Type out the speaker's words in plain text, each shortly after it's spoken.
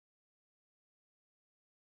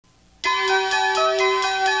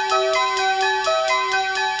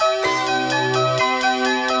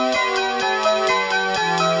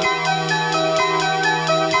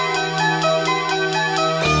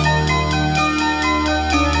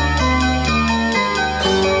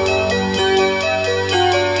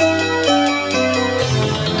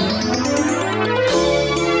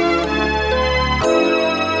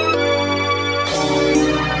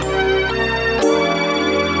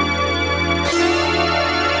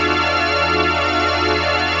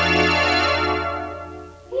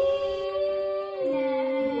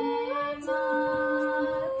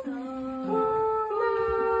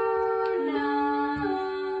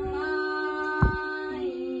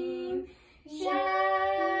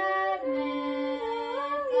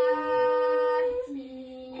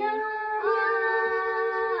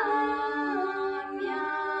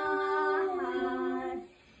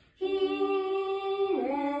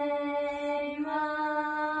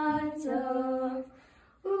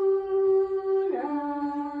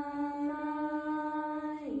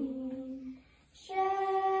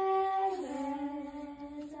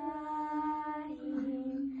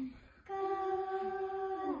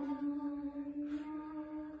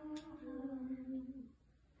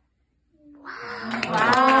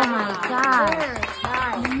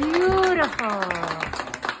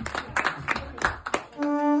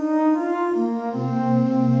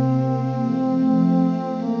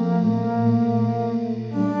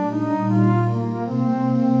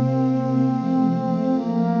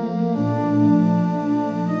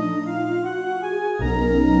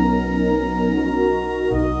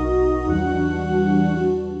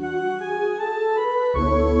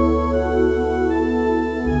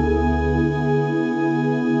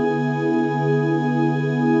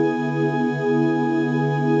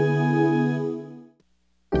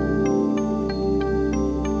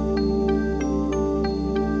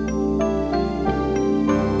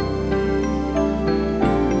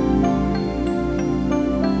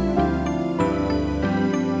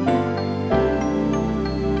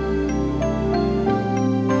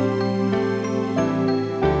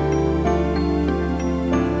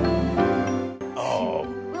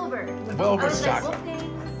Horse chocolate.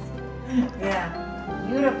 Yeah.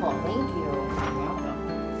 Beautiful. Thank you. You're welcome.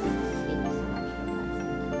 Thank you so much.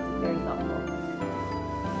 That's very thoughtful.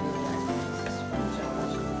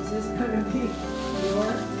 Josh, is this going to be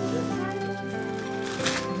yours?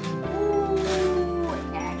 Ooh,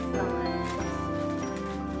 excellent.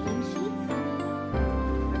 Clean sheets, honey,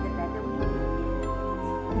 for the bed that we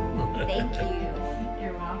need. Thank you.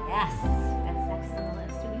 You're welcome. Yes, that's next on the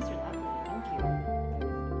list. Ooh, these are lovely. Thank you.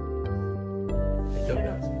 I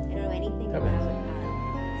don't know anything Come about on.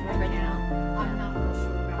 right now. I'm not real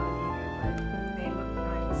sure about it either, but they look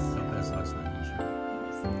nice. That's last night.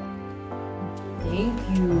 Thank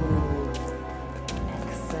you.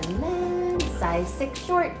 Excellent. Size 6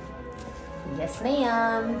 short. Yes,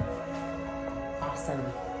 ma'am. Awesome.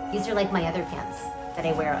 These are like my other pants that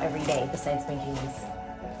I wear every day besides my jeans.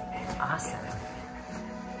 Awesome.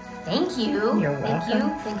 Thank you. You're Thank you.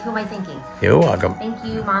 Thank you. Who am I thanking? You're welcome. Thank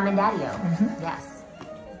you, Mom and Daddy-o. Yes.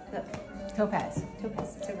 Look, Topaz.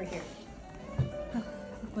 Topaz, it's over here. Look,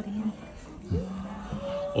 what do you need?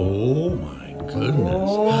 Oh my goodness.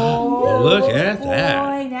 Look at that.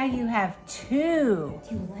 Boy, now you have two.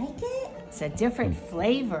 Do you like it? It's a different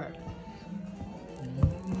flavor.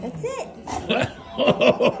 That's it.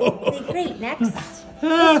 Okay, great. Next.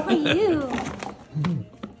 This for you.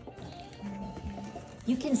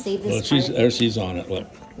 You can save this. Well, part. there she's on it. Look.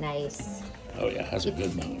 Nice. Oh yeah, has a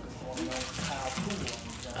good mouth.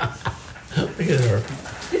 Look at her.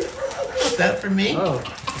 Is that for me? Oh,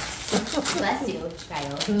 Bless you,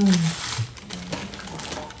 child.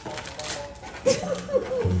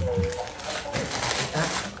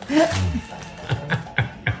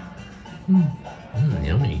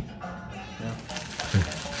 Yummy.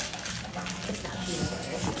 It's not peanut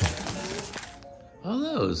butter. Oh,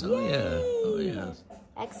 those. Oh yeah. Oh yes.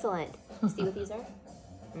 Excellent. See what these are?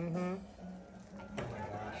 Mm-hmm.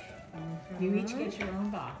 You each get your own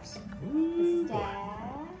box. This is Dad.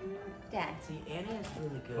 Dad. see, Annie is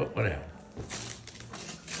really good. What happened?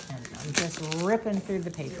 And I'm just ripping through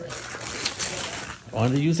the paper.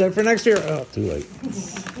 Wanted to use that for next year. Oh, too late.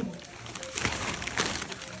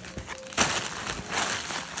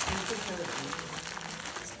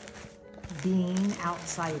 Bean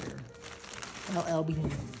Outsider. LL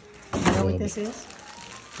Bean. You know what this is?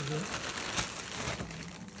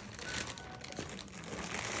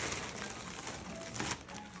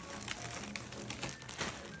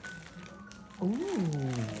 Ooh.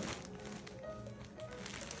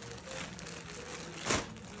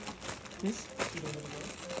 Is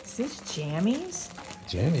this jammies?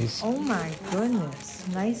 Jenny's. Oh my goodness.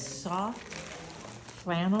 Nice soft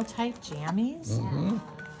flannel type jammies.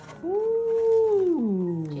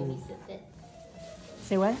 Ooh. Jammies that fit.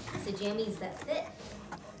 Say what? So jammies that fit.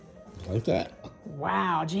 Like that.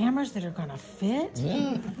 Wow, jammers that are gonna fit?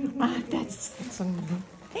 Yeah. That's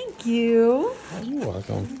thank you. You're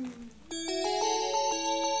welcome.